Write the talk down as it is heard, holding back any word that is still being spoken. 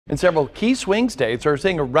And several key swing states are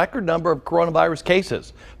seeing a record number of coronavirus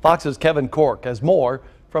cases. Fox's Kevin Cork has more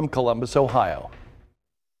from Columbus, Ohio.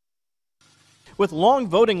 With long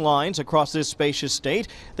voting lines across this spacious state,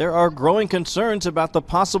 there are growing concerns about the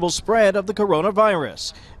possible spread of the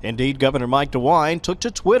coronavirus. Indeed, Governor Mike DeWine took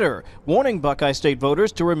to Twitter, warning Buckeye State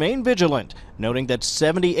voters to remain vigilant, noting that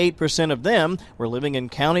 78% of them were living in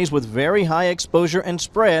counties with very high exposure and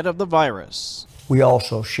spread of the virus. We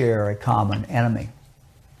also share a common enemy,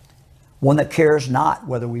 one that cares not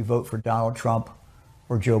whether we vote for Donald Trump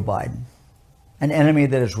or Joe Biden, an enemy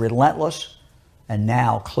that is relentless and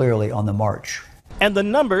now clearly on the march. And the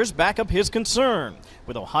numbers back up his concern,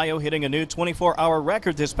 with Ohio hitting a new 24-hour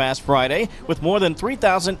record this past Friday with more than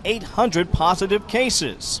 3,800 positive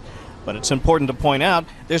cases. But it's important to point out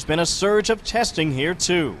there's been a surge of testing here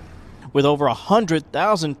too, with over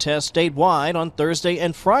 100,000 tests statewide on Thursday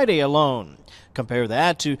and Friday alone. Compare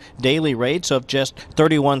that to daily rates of just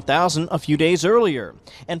 31,000 a few days earlier,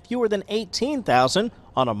 and fewer than 18,000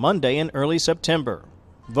 on a Monday in early September.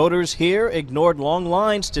 Voters here ignored long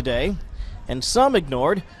lines today, and some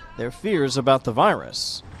ignored their fears about the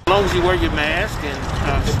virus. As long as you wear your mask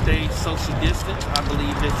and stay social distance, I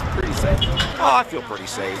believe it's pretty safe. Oh, I feel pretty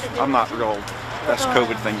safe. I'm not real, that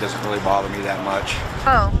COVID thing doesn't really bother me that much.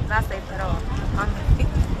 Oh, not safe at all. I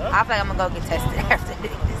feel like I'm gonna go get tested after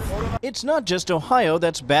this. It's not just Ohio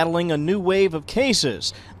that's battling a new wave of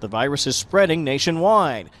cases. The virus is spreading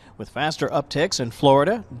nationwide, with faster upticks in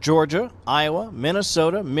Florida, Georgia, Iowa,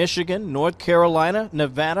 Minnesota, Michigan, North Carolina,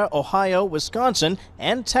 Nevada, Ohio, Wisconsin,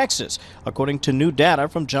 and Texas, according to new data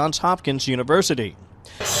from Johns Hopkins University.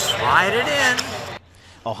 Slide it in.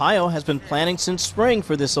 Ohio has been planning since spring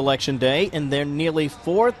for this election day in their nearly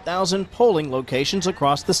 4,000 polling locations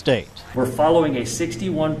across the state. We're following a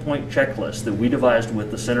 61-point checklist that we devised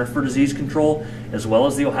with the Center for Disease Control as well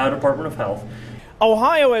as the Ohio Department of Health.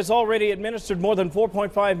 Ohio has already administered more than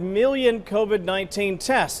 4.5 million COVID-19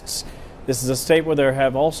 tests. This is a state where there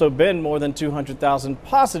have also been more than 200,000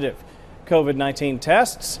 positive COVID-19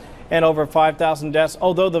 tests and over 5,000 deaths,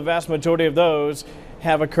 although the vast majority of those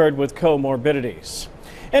have occurred with comorbidities.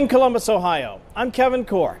 In Columbus, Ohio, I'm Kevin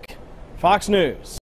Cork, Fox News.